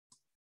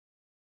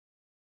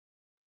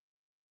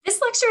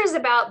lecture is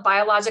about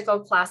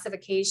biological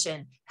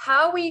classification,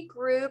 how we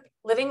group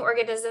living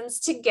organisms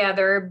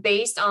together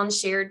based on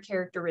shared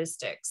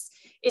characteristics.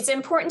 It's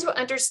important to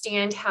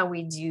understand how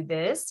we do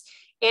this,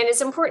 and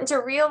it's important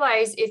to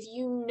realize if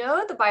you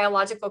know the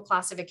biological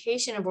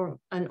classification of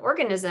an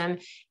organism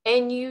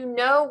and you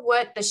know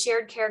what the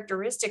shared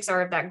characteristics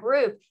are of that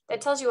group,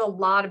 that tells you a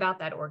lot about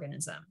that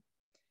organism.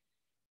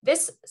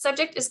 This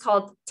subject is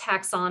called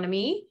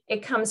taxonomy.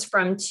 It comes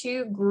from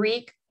two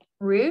Greek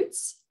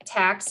roots,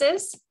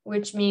 taxis,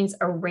 which means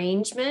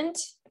arrangement,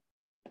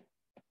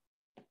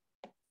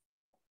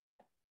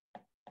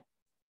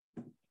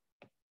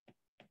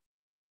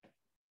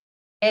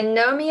 and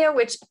nomia,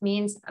 which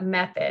means a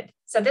method.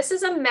 So this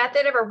is a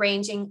method of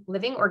arranging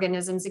living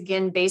organisms,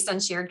 again, based on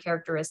shared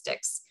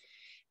characteristics.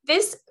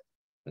 This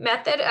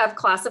method of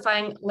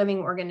classifying living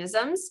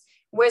organisms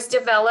was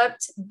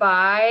developed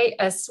by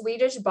a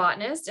Swedish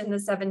botanist in the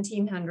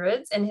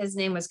 1700s, and his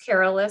name was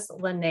Carolus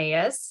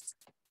Linnaeus.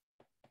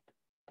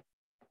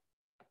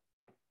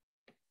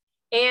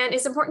 And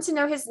it's important to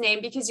know his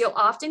name because you'll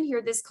often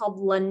hear this called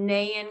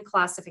Linnaean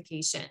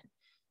classification.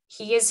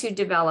 He is who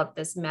developed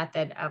this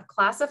method of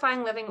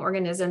classifying living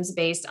organisms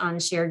based on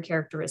shared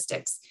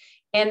characteristics.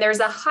 And there's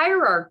a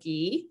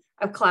hierarchy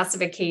of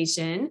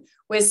classification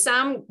with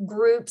some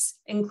groups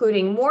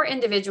including more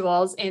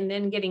individuals and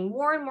then getting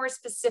more and more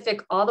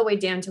specific all the way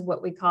down to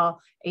what we call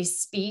a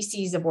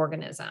species of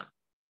organism.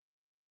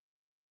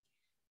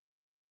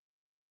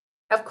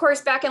 Of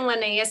course, back in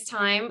Linnaeus'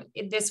 time,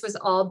 this was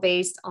all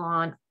based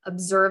on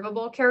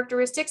observable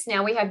characteristics.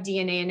 Now we have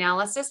DNA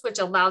analysis, which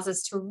allows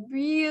us to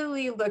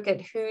really look at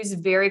who's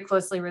very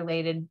closely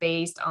related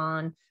based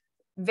on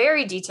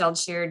very detailed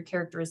shared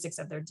characteristics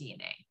of their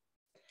DNA.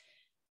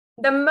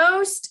 The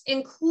most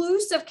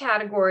inclusive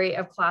category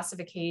of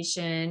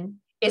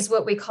classification is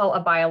what we call a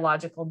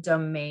biological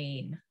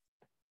domain.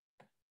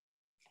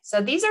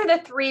 So these are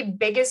the three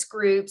biggest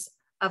groups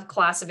of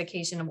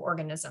classification of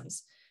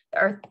organisms.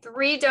 There are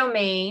three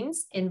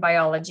domains in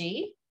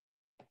biology.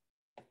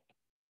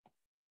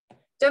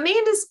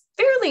 Domain is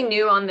fairly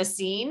new on the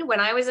scene. When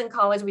I was in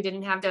college, we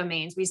didn't have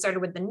domains. We started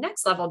with the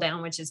next level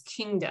down, which is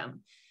kingdom.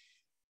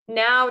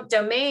 Now,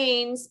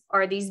 domains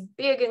are these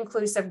big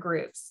inclusive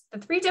groups. The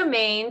three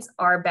domains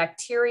are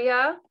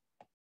bacteria,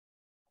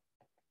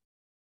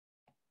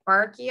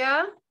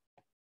 archaea,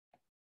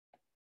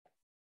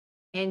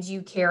 and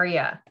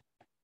eukarya.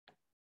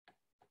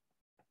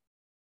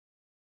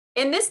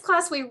 In this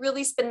class, we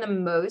really spend the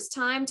most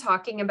time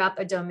talking about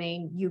the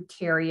domain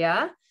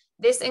eukarya.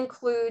 This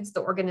includes the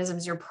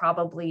organisms you're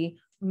probably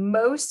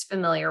most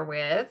familiar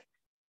with.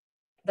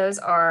 Those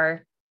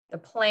are the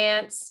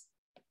plants,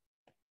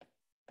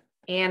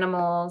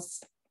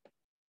 animals,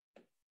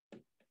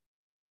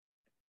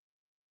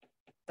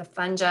 the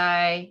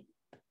fungi,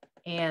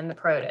 and the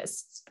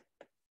protists.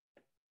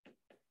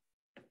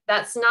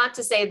 That's not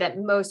to say that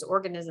most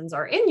organisms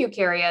are in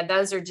eukarya.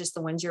 Those are just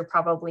the ones you're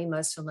probably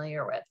most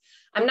familiar with.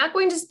 I'm not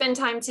going to spend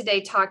time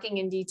today talking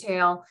in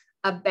detail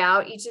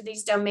about each of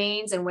these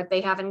domains and what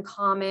they have in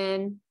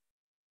common.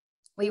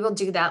 We will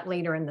do that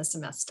later in the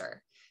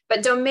semester.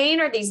 But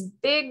domain are these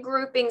big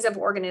groupings of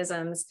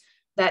organisms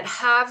that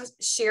have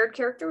shared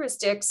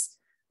characteristics,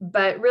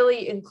 but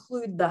really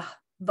include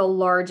the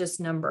largest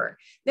number.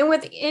 Then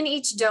within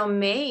each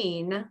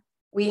domain,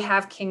 we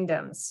have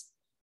kingdoms.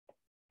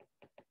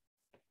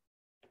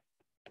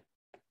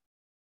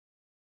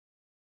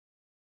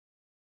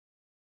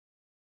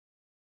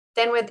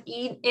 Then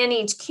within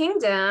each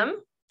kingdom,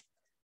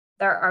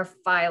 there are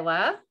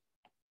phyla.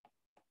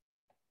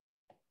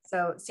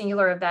 So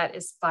singular of that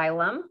is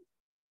phylum.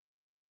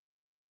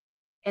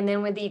 And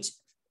then in each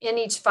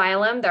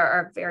phylum, there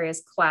are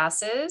various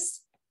classes.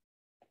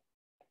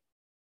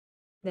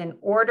 Then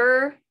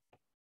order,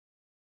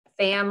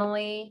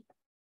 family,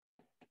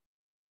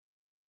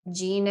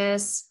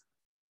 genus,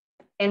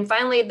 and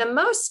finally, the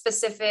most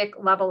specific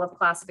level of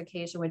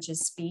classification, which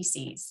is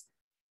species.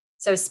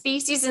 So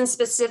species and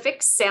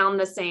specific sound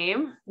the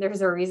same.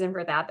 There's a reason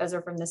for that. Those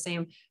are from the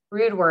same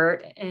root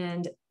word,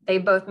 and they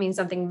both mean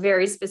something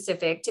very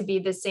specific. To be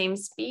the same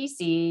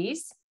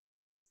species,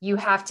 you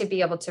have to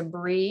be able to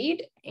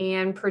breed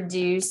and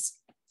produce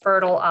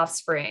fertile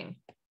offspring.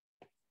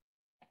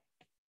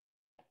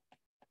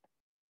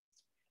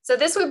 So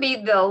this would be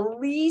the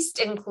least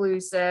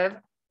inclusive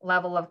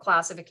level of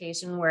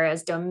classification,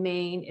 whereas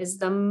domain is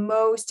the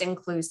most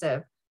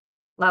inclusive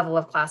level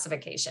of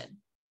classification.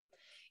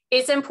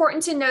 It's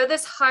important to know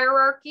this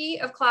hierarchy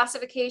of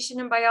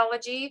classification in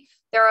biology.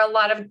 There are a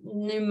lot of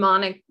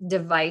mnemonic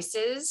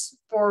devices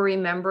for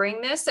remembering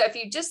this. So if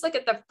you just look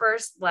at the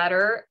first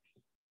letter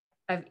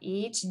of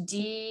each,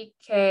 D,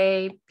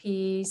 K,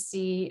 P,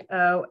 C,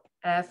 O,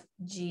 F,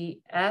 G,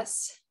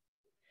 S,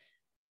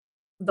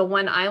 the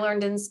one I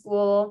learned in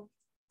school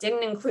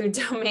didn't include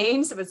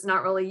domain, so it's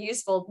not really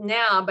useful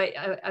now, but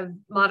a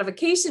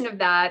modification of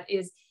that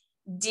is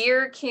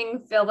Dear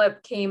King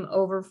Philip came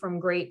over from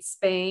Great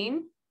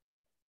Spain.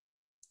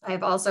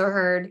 I've also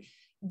heard,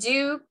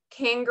 do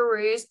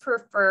kangaroos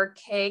prefer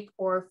cake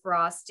or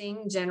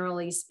frosting,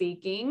 generally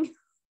speaking?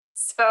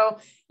 So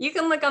you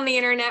can look on the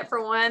internet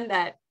for one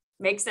that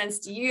makes sense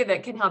to you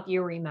that can help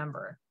you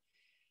remember.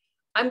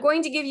 I'm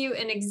going to give you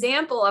an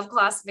example of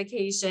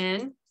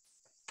classification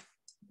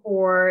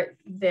for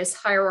this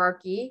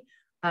hierarchy.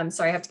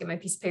 Sorry, I have to get my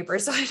piece of paper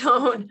so I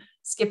don't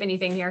skip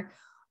anything here.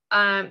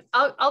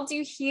 I'll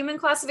do human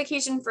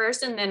classification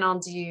first, and then I'll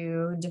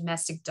do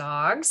domestic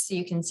dogs so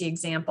you can see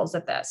examples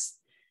of this.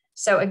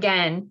 So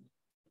again,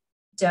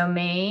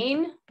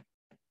 domain,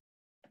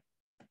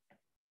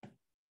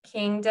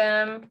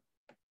 kingdom,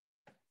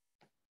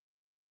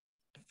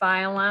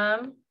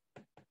 phylum,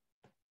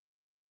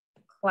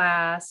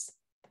 class,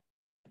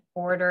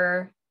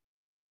 order,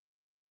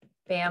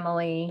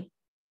 family,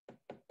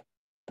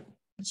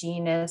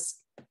 genus,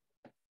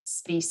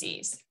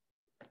 species.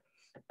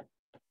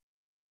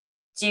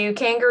 Do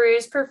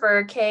kangaroos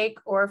prefer cake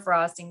or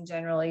frosting,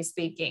 generally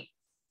speaking?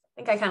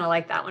 I think I kind of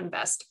like that one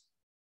best.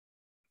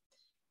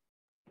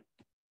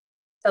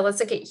 So let's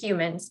look at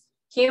humans.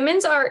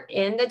 Humans are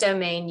in the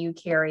domain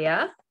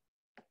eukarya,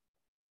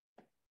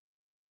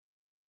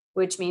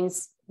 which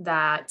means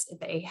that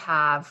they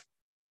have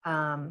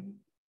a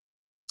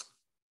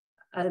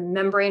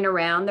membrane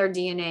around their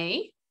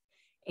DNA,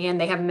 and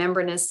they have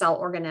membranous cell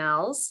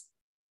organelles.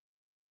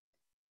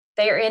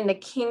 They are in the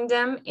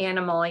kingdom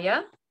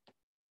Animalia.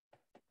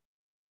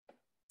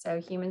 So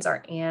humans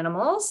are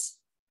animals.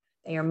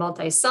 They are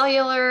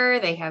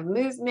multicellular, they have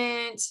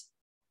movement,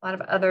 a lot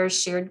of other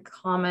shared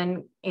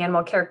common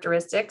animal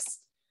characteristics.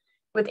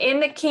 Within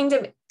the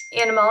kingdom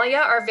Animalia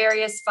are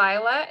various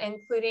phyla,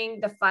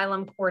 including the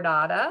phylum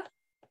Chordata.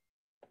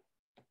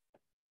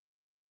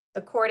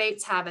 The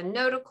chordates have a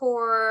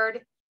notochord,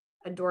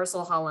 a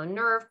dorsal hollow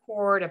nerve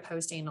cord, a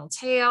postanal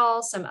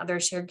tail, some other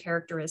shared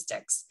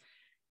characteristics.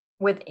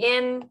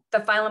 Within the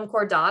phylum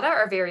Chordata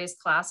are various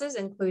classes,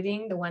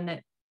 including the one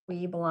that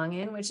we belong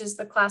in, which is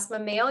the class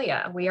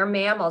Mammalia. We are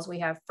mammals. We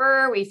have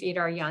fur, we feed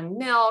our young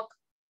milk,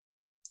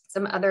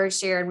 some other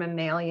shared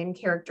mammalian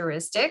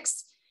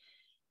characteristics.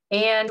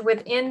 And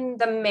within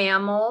the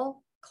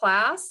mammal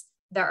class,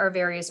 there are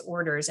various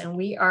orders, and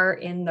we are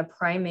in the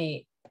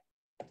primate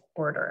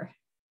order.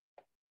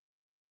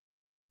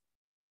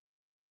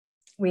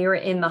 We are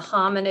in the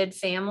hominid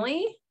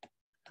family,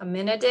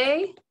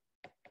 Hominidae.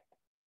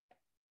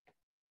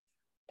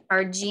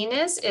 Our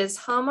genus is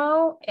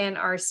Homo, and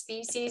our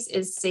species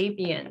is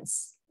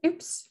Sapiens.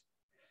 Oops.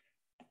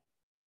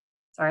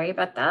 Sorry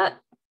about that.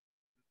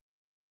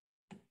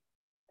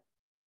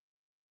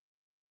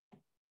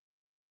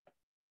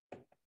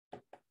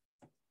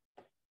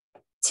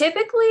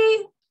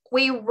 Typically,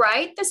 we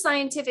write the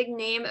scientific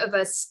name of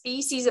a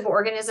species of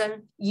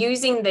organism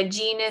using the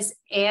genus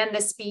and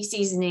the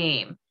species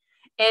name.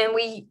 And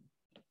we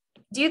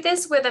do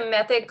this with a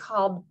method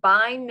called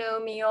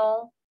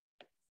binomial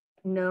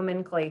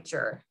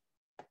nomenclature.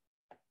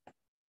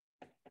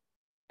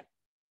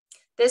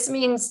 This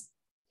means,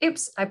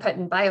 oops, I put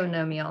in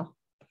binomial.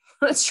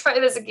 Let's try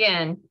this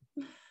again.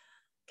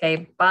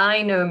 Okay,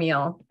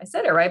 binomial. I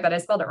said it right, but I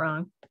spelled it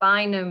wrong.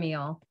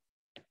 Binomial.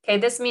 Okay,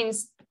 this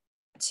means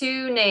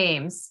two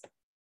names.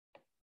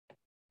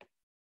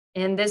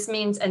 And this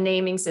means a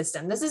naming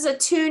system. This is a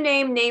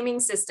two-name naming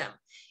system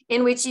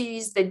in which you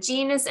use the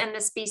genus and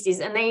the species,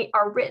 and they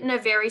are written a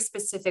very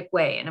specific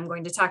way. And I'm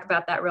going to talk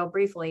about that real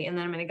briefly, and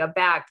then I'm going to go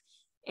back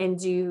and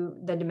do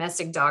the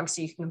domestic dog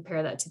so you can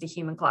compare that to the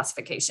human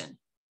classification.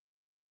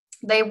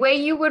 The way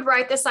you would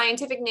write the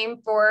scientific name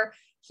for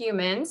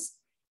humans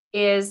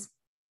is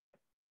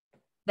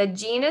the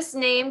genus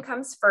name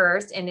comes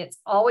first, and it's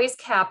always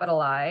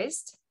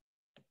capitalized.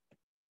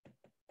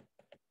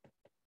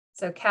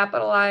 So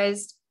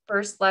capitalized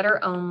first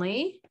letter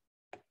only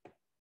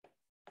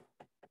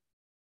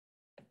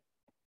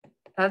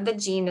of the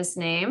genus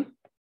name.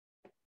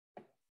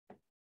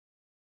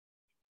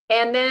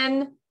 And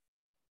then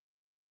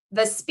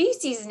the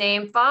species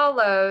name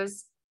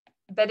follows,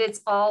 but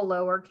it's all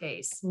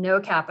lowercase, no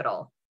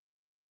capital.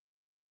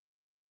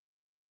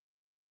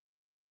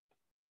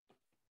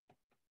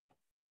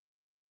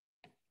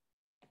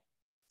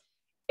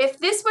 If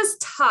this was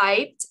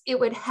typed, it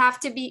would have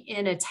to be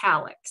in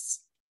italics.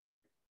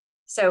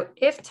 So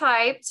if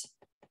typed,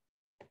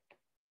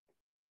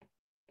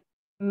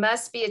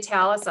 must be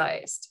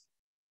italicized.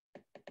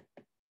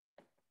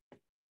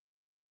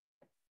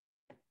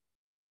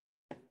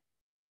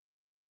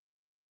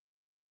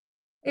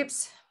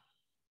 Oops,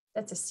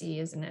 that's a C,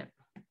 isn't it?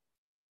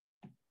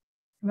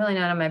 I'm really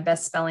not on my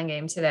best spelling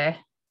game today.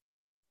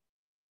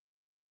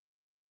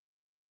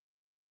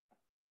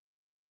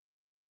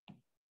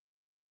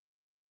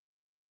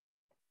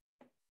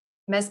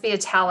 Must be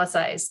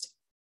italicized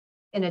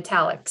in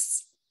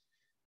italics.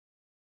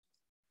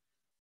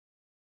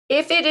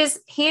 If it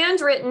is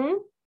handwritten,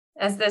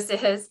 as this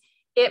is,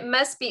 it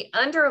must be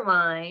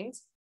underlined,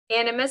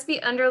 and it must be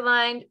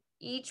underlined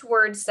each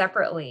word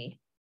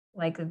separately,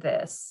 like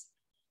this.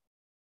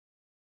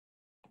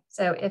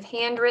 So if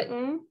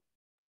handwritten,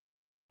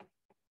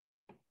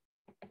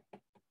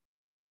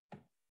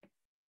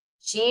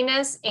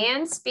 genus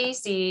and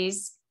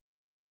species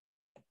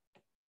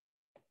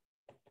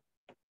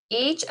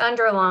each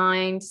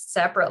underlined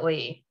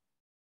separately.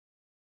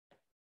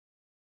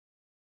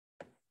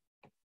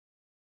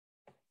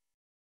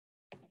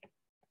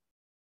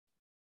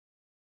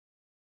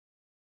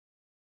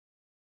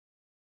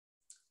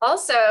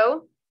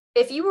 Also,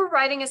 if you were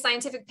writing a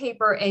scientific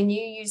paper and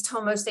you used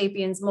Homo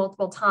sapiens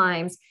multiple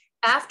times,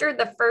 after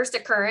the first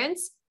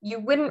occurrence, you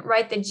wouldn't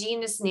write the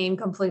genus name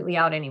completely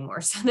out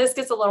anymore. So this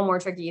gets a little more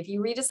tricky. If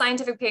you read a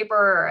scientific paper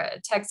or a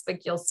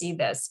textbook, you'll see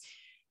this.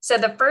 So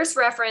the first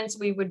reference,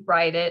 we would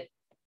write it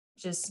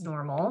just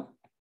normal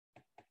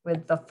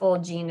with the full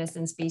genus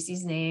and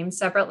species name,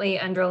 separately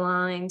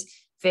underlined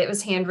if it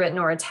was handwritten,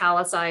 or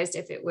italicized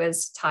if it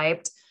was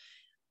typed.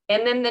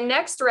 And then the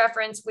next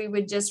reference, we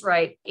would just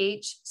write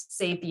H.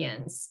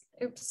 sapiens.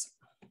 Oops.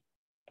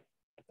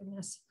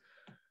 Goodness.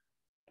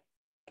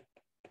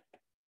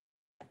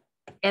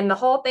 And the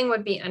whole thing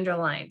would be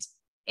underlined.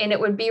 And it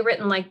would be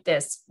written like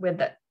this with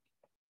the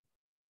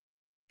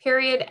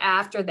period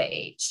after the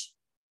H.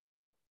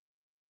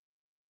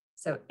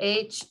 So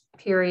H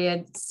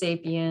period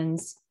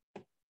sapiens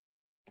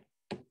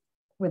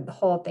with the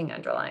whole thing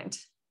underlined.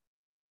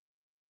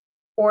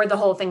 Or the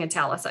whole thing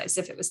italicized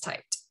if it was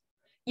typed.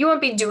 You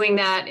won't be doing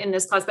that in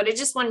this class, but I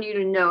just wanted you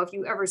to know if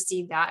you ever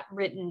see that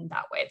written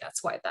that way,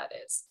 that's why that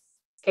is.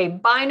 Okay,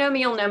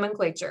 binomial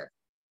nomenclature.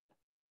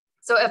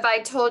 So if I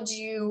told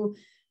you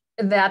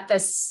that the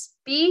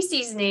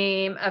species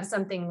name of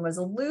something was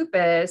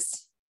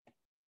lupus,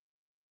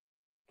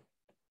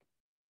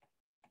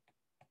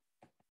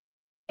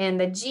 and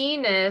the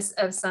genus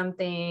of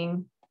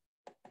something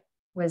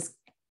was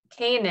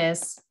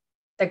Canis,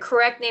 the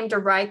correct name to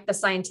write the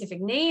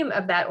scientific name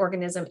of that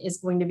organism is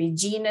going to be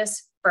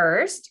genus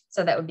first.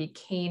 So that would be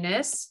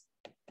Canis.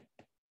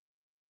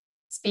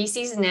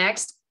 Species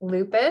next,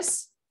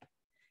 lupus.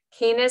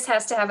 Canis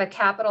has to have a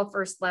capital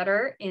first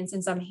letter. And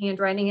since I'm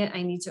handwriting it,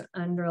 I need to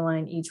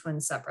underline each one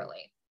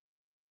separately.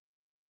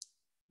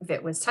 If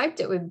it was typed,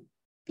 it would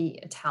be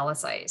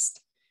italicized.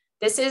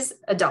 This is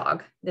a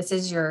dog. This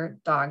is your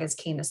dog, is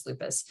Canis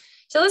lupus.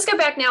 So let's go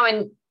back now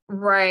and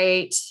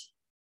write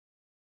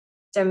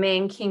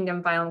domain,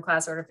 kingdom, phylum,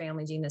 class, order,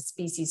 family, genus,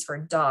 species for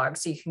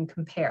dogs so you can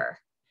compare.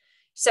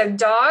 So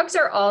dogs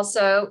are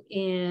also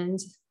in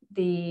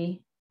the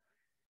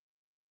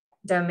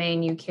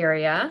domain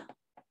Eukarya.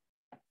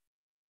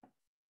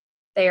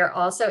 They are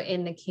also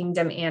in the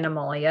kingdom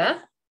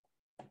Animalia.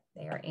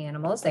 They are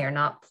animals. They are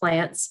not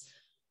plants,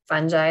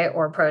 fungi,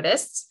 or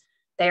protists.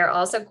 They are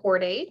also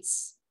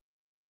chordates.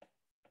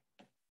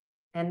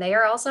 And they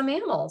are also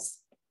mammals.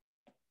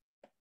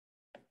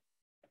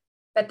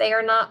 But they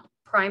are not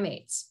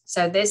primates.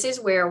 So this is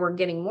where we're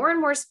getting more and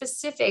more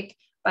specific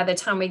by the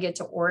time we get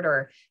to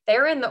order.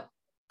 They're in the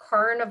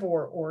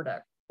carnivore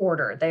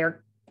order. They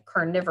are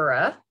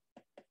carnivora.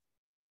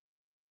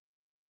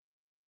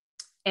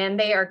 And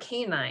they are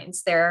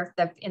canines. They're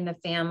in the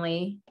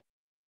family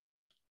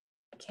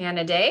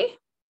Canidae.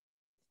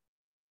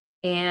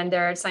 And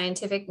their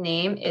scientific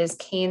name is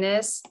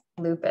Canis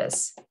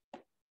lupus.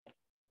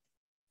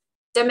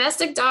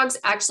 Domestic dogs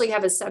actually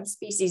have a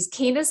subspecies.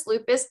 Canis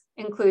lupus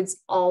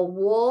includes all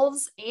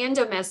wolves and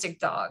domestic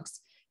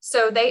dogs.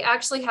 So they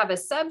actually have a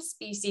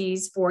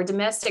subspecies for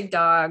domestic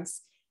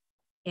dogs,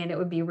 and it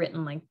would be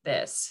written like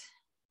this: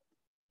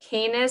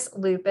 Canis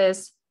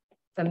lupus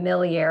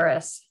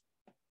familiaris.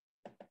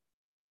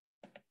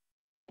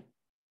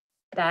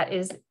 That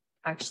is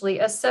actually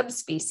a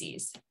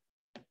subspecies.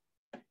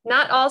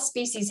 Not all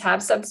species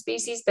have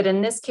subspecies, but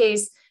in this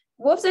case,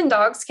 wolves and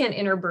dogs can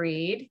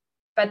interbreed,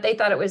 but they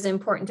thought it was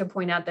important to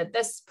point out that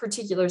this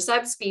particular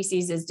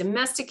subspecies is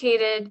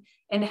domesticated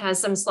and has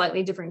some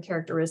slightly different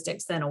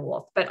characteristics than a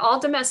wolf. But all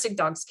domestic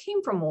dogs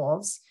came from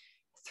wolves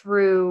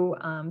through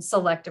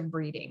selective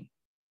breeding.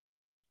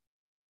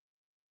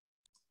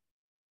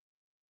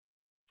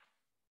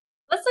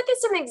 Let's look at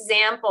some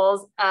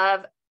examples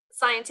of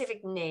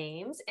scientific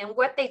names and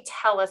what they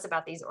tell us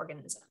about these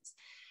organisms.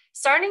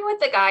 Starting with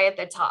the guy at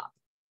the top.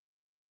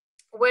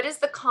 What is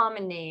the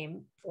common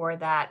name for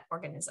that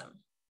organism?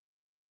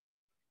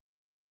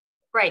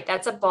 Right,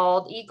 that's a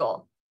bald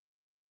eagle.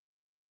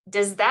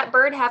 Does that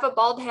bird have a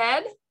bald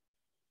head?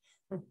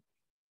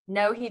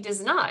 No, he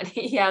does not.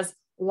 He has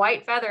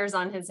white feathers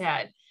on his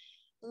head.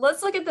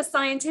 Let's look at the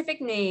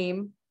scientific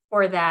name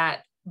for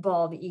that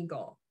bald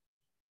eagle.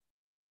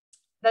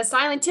 The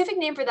scientific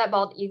name for that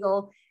bald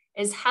eagle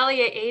is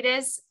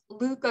Haliaeetus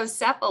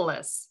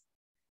leucocephalus.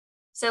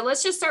 So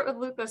let's just start with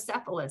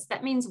leucocephalus.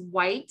 That means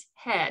white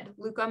head.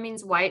 Leuco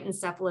means white and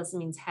cephalus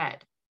means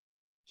head.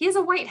 He has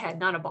a white head,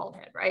 not a bald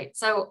head, right?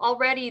 So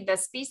already the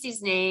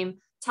species name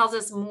tells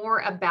us more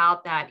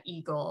about that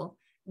eagle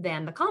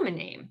than the common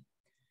name.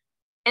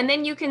 And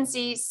then you can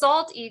see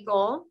salt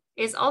eagle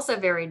is also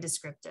very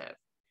descriptive.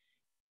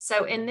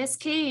 So in this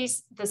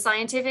case, the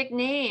scientific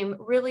name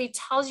really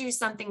tells you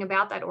something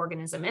about that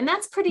organism. And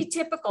that's pretty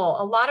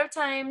typical. A lot of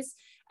times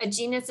a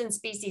genus and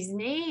species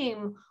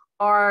name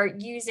are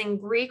using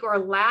Greek or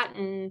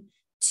Latin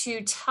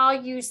to tell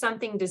you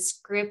something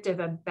descriptive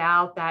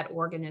about that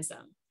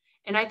organism.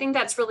 And I think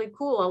that's really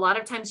cool. A lot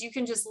of times you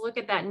can just look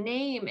at that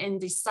name and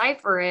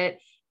decipher it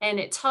and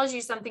it tells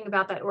you something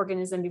about that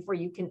organism before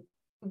you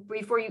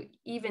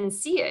even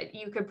see it.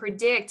 You could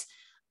predict,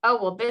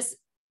 oh, well, this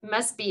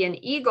must be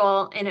an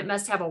eagle and it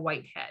must have a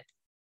white head.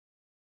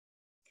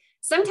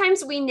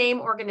 Sometimes we name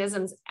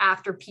organisms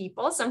after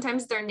people.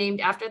 Sometimes they're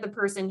named after the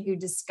person who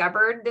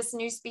discovered this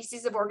new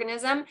species of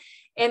organism.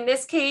 In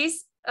this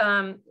case,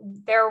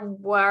 there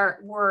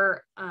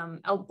were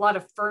a lot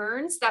of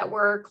ferns that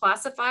were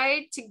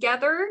classified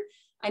together.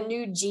 A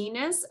new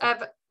genus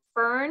of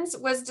ferns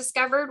was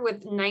discovered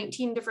with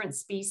 19 different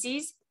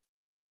species,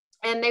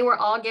 and they were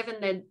all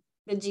given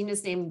the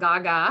genus name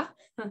Gaga.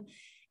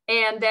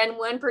 And then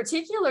one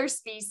particular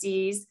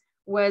species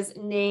was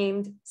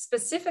named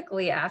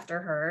specifically after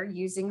her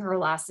using her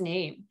last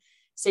name.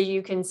 So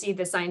you can see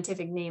the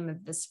scientific name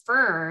of this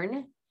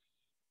fern,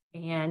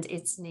 and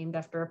it's named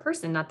after a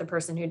person, not the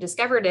person who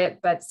discovered it,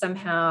 but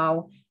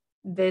somehow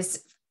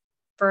this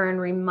fern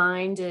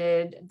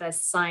reminded the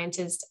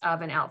scientist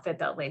of an outfit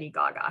that Lady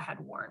Gaga had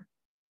worn.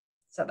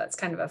 So that's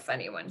kind of a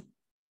funny one.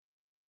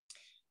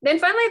 Then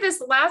finally,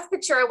 this last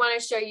picture, I want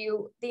to show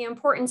you the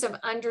importance of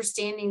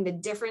understanding the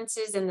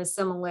differences and the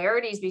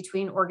similarities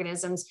between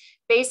organisms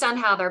based on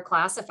how they're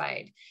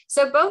classified.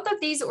 So both of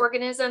these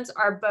organisms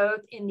are both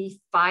in the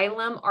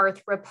phylum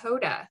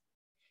Arthropoda.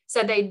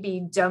 So they'd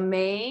be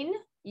domain,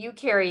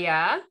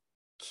 Eukarya,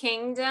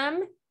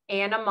 kingdom,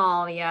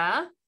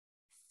 Animalia,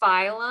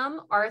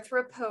 phylum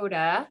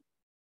Arthropoda.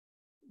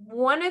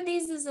 One of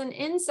these is an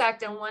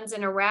insect and one's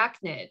an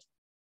arachnid.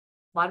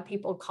 A lot of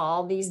people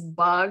call these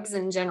bugs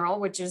in general,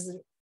 which is,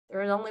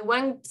 there's only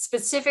one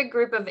specific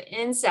group of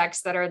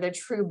insects that are the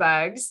true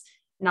bugs.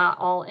 Not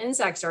all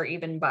insects are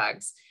even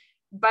bugs.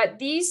 But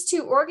these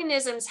two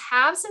organisms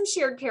have some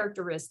shared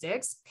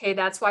characteristics. Okay,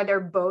 that's why they're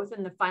both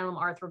in the phylum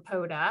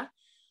Arthropoda.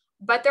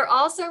 But they're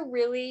also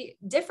really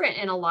different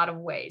in a lot of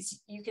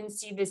ways. You can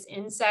see this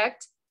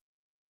insect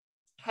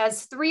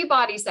has 3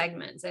 body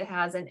segments. It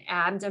has an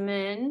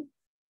abdomen,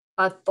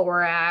 a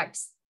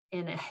thorax,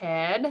 and a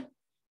head.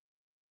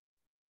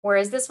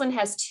 Whereas this one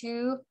has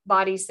 2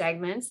 body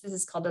segments. This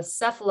is called a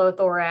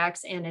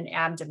cephalothorax and an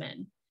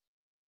abdomen.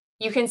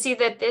 You can see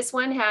that this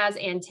one has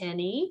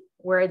antennae,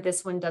 where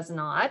this one does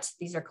not.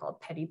 These are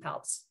called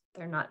pedipalps.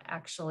 They're not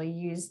actually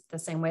used the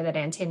same way that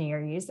antennae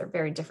are used. They're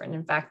very different.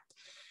 In fact,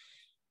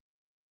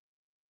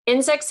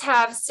 insects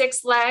have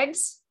 6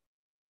 legs,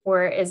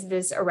 whereas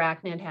this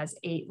arachnid has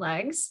 8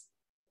 legs.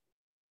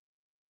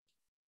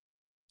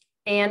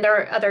 And there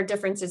are other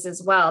differences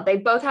as well. They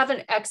both have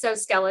an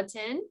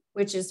exoskeleton,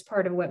 which is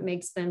part of what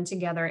makes them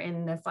together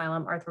in the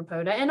phylum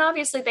Arthropoda. And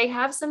obviously they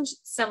have some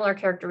similar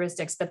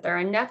characteristics, but they're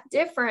enough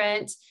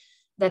different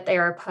that they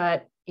are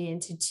put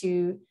into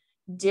 2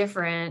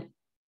 different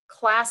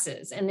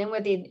classes. And then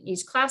within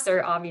each class, there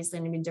are obviously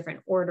going to be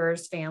different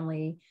orders,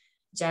 family,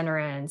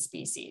 genera, and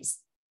species.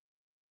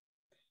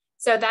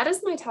 So that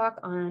is my talk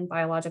on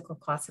biological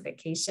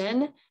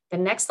classification. The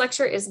next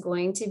lecture is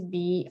going to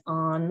be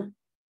on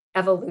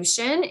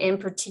evolution, in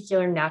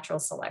particular natural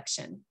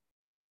selection.